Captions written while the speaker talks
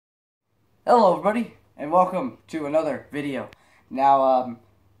Hello everybody, and welcome to another video. Now,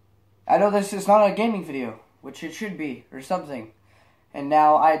 I know this is not a gaming video, which it should be, or something. And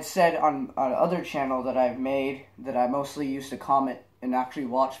now, I'd said on other channel that I've made, that I mostly used to comment and actually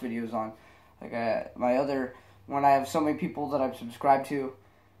watch videos on. Like, when I have so many people that I've subscribed to,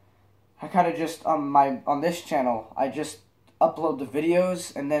 I kind of just, on this channel, I just upload the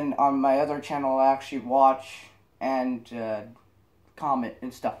videos, and then on my other channel, I actually watch and comment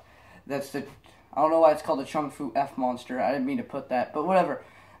and stuff. That's the, I don't know why it's called the Chung Fu F Monster. I didn't mean to put that, but whatever.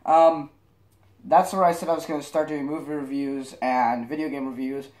 That's where I said I was going to start doing movie reviews and video game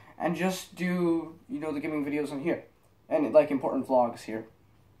reviews, and just do, the gaming videos on here, and like important vlogs here.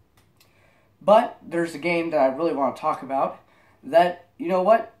 But there's a game that I really want to talk about that,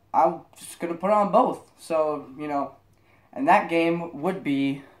 I'm just going to put on both. So, and that game would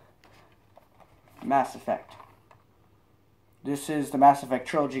be Mass Effect. This is the Mass Effect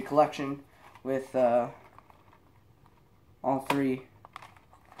trilogy collection with all three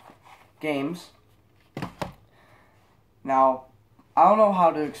games. Now, I don't know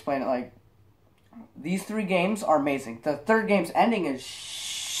how to explain it. Like, these three games are amazing. The third game's ending is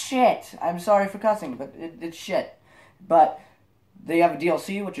shit. I'm sorry for cussing, but it's shit. But they have a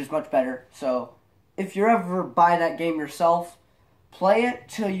DLC, which is much better. So, if you ever buy that game yourself, play it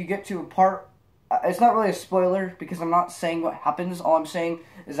till you get to a part. It's not really a spoiler, because I'm not saying what happens. All I'm saying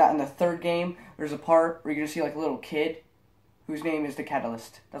is that in the third game, there's a part where you're going to see like a little kid whose name is the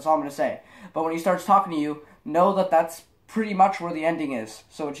Catalyst. That's all I'm going to say. But when he starts talking to you, know that that's pretty much where the ending is.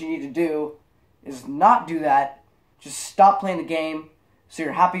 So what you need to do is not do that. Just stop playing the game so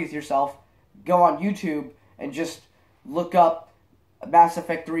you're happy with yourself. Go on YouTube and just look up Mass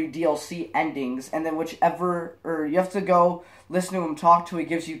Effect 3 DLC endings. And then or you have to go listen to him talk till he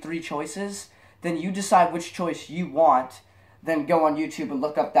gives you three choices. Then you decide which choice you want, then go on YouTube and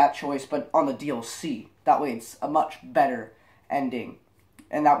look up that choice, but on the DLC. That way it's a much better ending.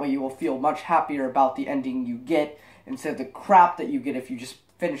 And that way you will feel much happier about the ending you get, instead of the crap that you get if you just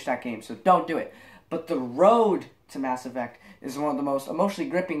finish that game. So don't do it. But the road to Mass Effect is one of the most emotionally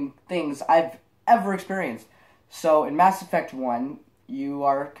gripping things I've ever experienced. So in Mass Effect 1, you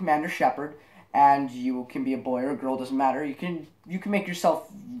are Commander Shepard, and you can be a boy or a girl, doesn't matter. You can make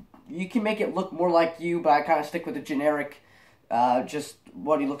yourself... You can make it look more like you, but I kind of stick with the generic, just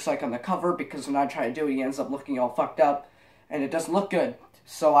what he looks like on the cover, because when I try to do it, he ends up looking all fucked up, and it doesn't look good.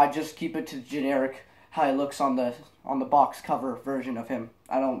 So I just keep it to generic, how he looks on the box cover version of him.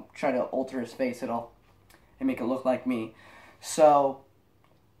 I don't try to alter his face at all and make it look like me. So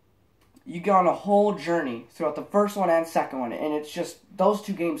you go on a whole journey throughout the first one and second one, and it's just, those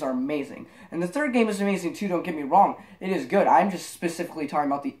two games are amazing. And the third game is amazing too, don't get me wrong. It is good. I'm just specifically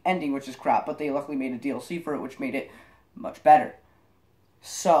talking about the ending, which is crap, but they luckily made a DLC for it, which made it much better.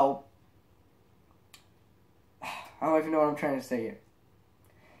 So, I don't even know what I'm trying to say here.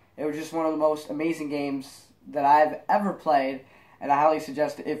 It was just one of the most amazing games that I've ever played, and I highly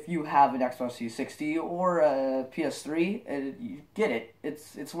suggest if you have an Xbox 360 or a PS3, you get it.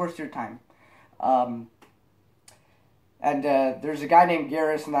 It's worth your time. And there's a guy named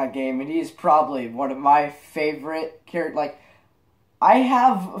Garrus in that game, and he's probably one of my favorite characters. Like, I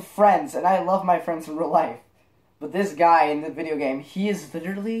have friends, and I love my friends in real life, but this guy in the video game, he is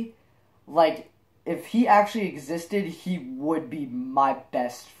literally, like, if he actually existed, he would be my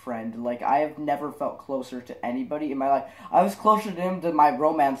best friend. Like, I have never felt closer to anybody in my life. I was closer to him than my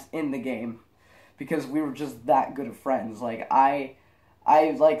romance in the game, because we were just that good of friends. Like, I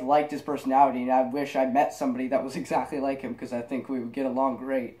liked his personality, and I wish I met somebody that was exactly like him, because I think we would get along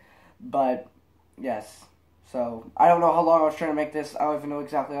great. But, yes. So, I don't know how long I was trying to make this. I don't even know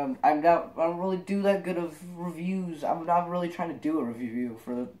exactly. I don't really do that good of reviews. I'm not really trying to do a review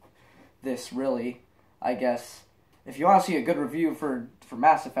for this, really, I guess. If you want to see a good review for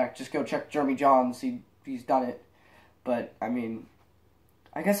Mass Effect, just go check Jeremy Johns. He's done it. But, I mean,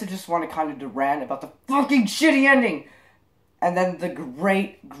 I guess I just want to kind of rant about the fucking shitty ending! And then the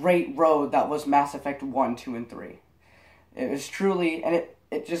great, great road that was Mass Effect 1, 2, and 3. It was truly, and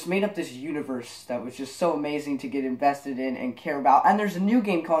it just made up this universe that was just so amazing to get invested in and care about. And there's a new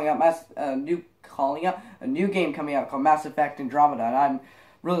game coming out, a new game coming out called Mass Effect Andromeda, and I'm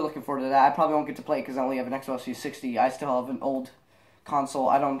really looking forward to that. I probably won't get to play it because I only have an Xbox 360. I still have an old console.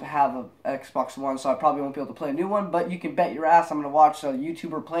 I don't have an Xbox One, so I probably won't be able to play a new one, but you can bet your ass I'm going to watch a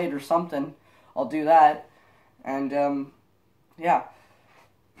YouTuber play it or something. I'll do that. And, yeah.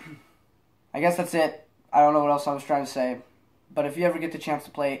 I guess that's it. I don't know what else I was trying to say. But if you ever get the chance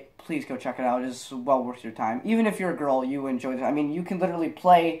to play it, please go check it out. It is well worth your time. Even if you're a girl, you enjoy it. I mean, you can literally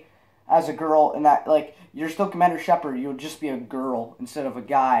play as a girl, and that, like, you're still Commander Shepard. You'll just be a girl instead of a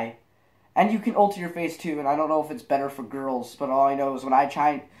guy. And you can alter your face too, and I don't know if it's better for girls, but all I know is when I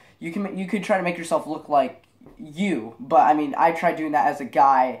try, you could try to make yourself look like you, but I mean, I tried doing that as a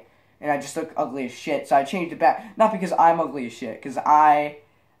guy, and I just look ugly as shit, so I changed it back, not because I'm ugly as shit, because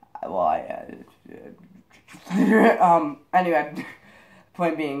anyway,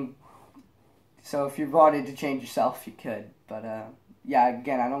 point being, so if you wanted to change yourself, you could, but, yeah,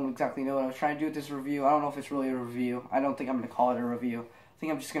 again, I don't exactly know what I was trying to do with this review. I don't know if it's really a review. I don't think I'm going to call it a review. I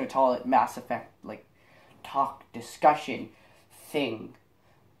think I'm just going to call it Mass Effect, like, talk, discussion, thing.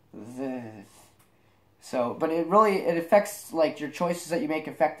 So, but it affects, like, your choices that you make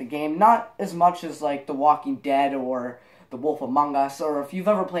affect the game. Not as much as, like, The Walking Dead or The Wolf Among Us, or if you've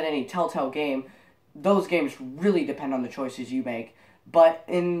ever played any Telltale game, those games really depend on the choices you make. But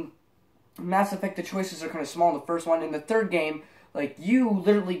in Mass Effect, the choices are kind of small in the first one. In the third game, like, you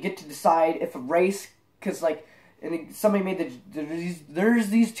literally get to decide if a race, because, like, somebody made there's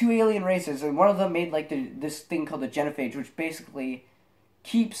these two alien races, and one of them made, like, this thing called the genophage, which basically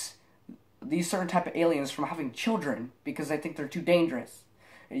keeps these certain type of aliens from having children, because they think they're too dangerous.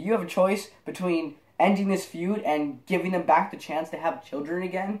 And you have a choice between ending this feud and giving them back the chance to have children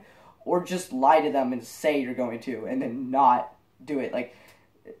again, or just lie to them and say you're going to, and then not do it. Like,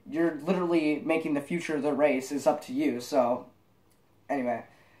 you're literally making the future of the race is up to you, so... Anyway,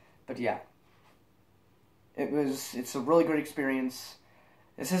 but yeah, it's a really good experience.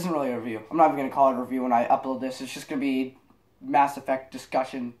 This isn't really a review. I'm not even going to call it a review when I upload this. It's just going to be Mass Effect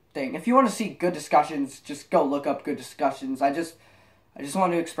discussion thing. If you want to see good discussions, just go look up good discussions. I just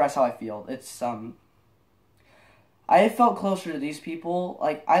want to express how I feel. It's, I felt closer to these people.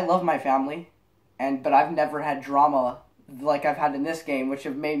 Like, I love my family, but I've never had drama like I've had in this game, which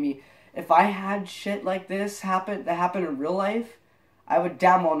have made me, if I had shit like this that happened in real life, I would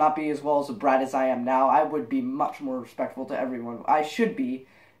damn well not be as well as a brat as I am now. I would be much more respectful to everyone. I should be,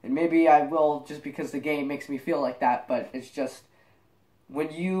 and maybe I will just because the game makes me feel like that, but it's just,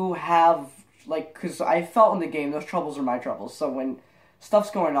 when you have, like, because I felt in the game, those troubles are my troubles, so when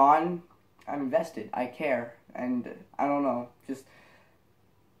stuff's going on, I'm invested, I care, and I don't know, just,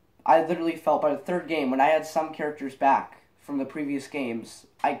 I literally felt by the third game, when I had some characters back from the previous games,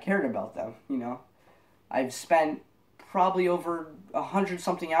 I cared about them, you know? I've spent probably over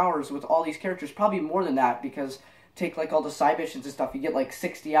 100-something hours with all these characters, probably more than that, because take like all the side missions and stuff, you get like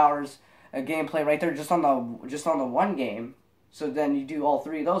 60 hours of gameplay right there just on the one game. So then you do all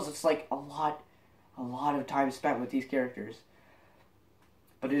three of those, it's like a lot of time spent with these characters.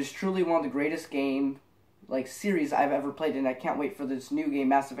 But it is truly one of the greatest series I've ever played, and I can't wait for this new game,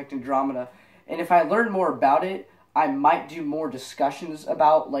 Mass Effect Andromeda. And if I learn more about it, I might do more discussions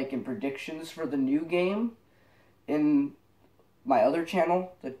about, like, and predictions for the new game in my other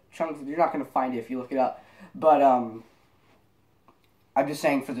channel. The chunk, you're not going to find it if you look it up. But, I'm just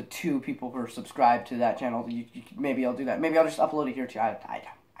saying for the 2 people who are subscribed to that channel, maybe I'll do that. Maybe I'll just upload it here too. I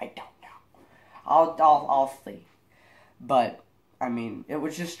don't know. I'll see. But, I mean, it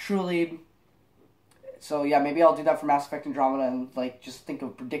was just truly... So, yeah, maybe I'll do that for Mass Effect Andromeda and, like, just think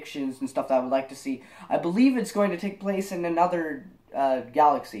of predictions and stuff that I would like to see. I believe it's going to take place in another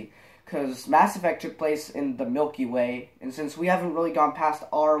galaxy, because Mass Effect took place in the Milky Way, and since we haven't really gone past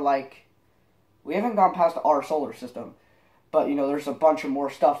our solar system, but, you know, there's a bunch of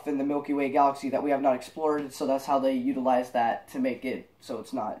more stuff in the Milky Way galaxy that we have not explored, so that's how they utilize that to make it so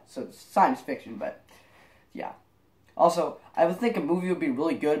it's science fiction, but, yeah. Also, I would think a movie would be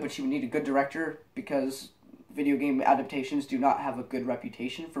really good, but you would need a good director, because video game adaptations do not have a good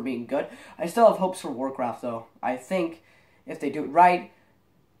reputation for being good. I still have hopes for Warcraft, though. I think if they do it right,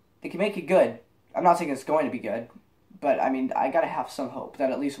 they can make it good. I'm not saying it's going to be good, but, I mean, I gotta have some hope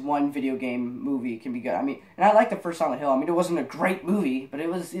that at least one video game movie can be good. I mean, and I like the first Silent Hill. I mean, it wasn't a great movie, but it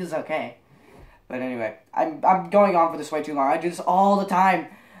was okay. But anyway, I'm going on for this way too long. I do this all the time.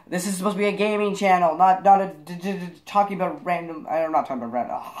 This is supposed to be a gaming channel, not talking about random... I'm not talking about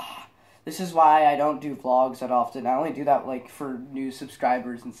random... This is why I don't do vlogs that often. I only do that, like, for new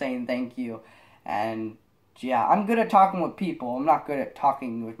subscribers and saying thank you. And, yeah, I'm good at talking with people. I'm not good at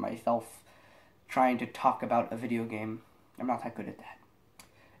talking with myself, trying to talk about a video game. I'm not that good at that.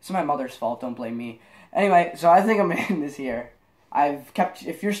 It's my mother's fault, don't blame me. Anyway, so I think I'm ending this here.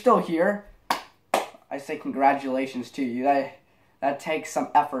 If you're still here, I say congratulations to you. That takes some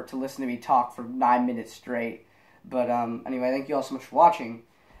effort to listen to me talk for 9 minutes straight. But, anyway, thank you all so much for watching.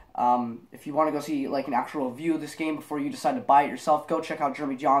 If you want to go see, like, an actual review of this game before you decide to buy it yourself, go check out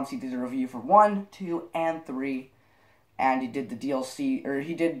Jeremy Johns. He did a review for 1, 2, and 3. And he did the DLC,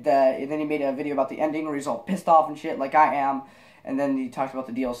 and then he made a video about the ending where he's all pissed off and shit, like I am. And then he talked about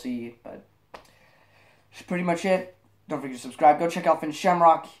the DLC, but that's pretty much it. Don't forget to subscribe. Go check out Finn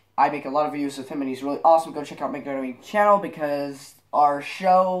Shamrock. I make a lot of videos with him, and he's really awesome. Go check out McDonald's channel, because our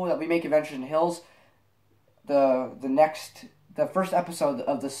show that we make, Adventures in the Hills, the first episode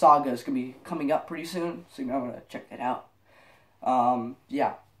of the saga is going to be coming up pretty soon, so you might want to check that out.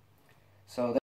 Yeah. So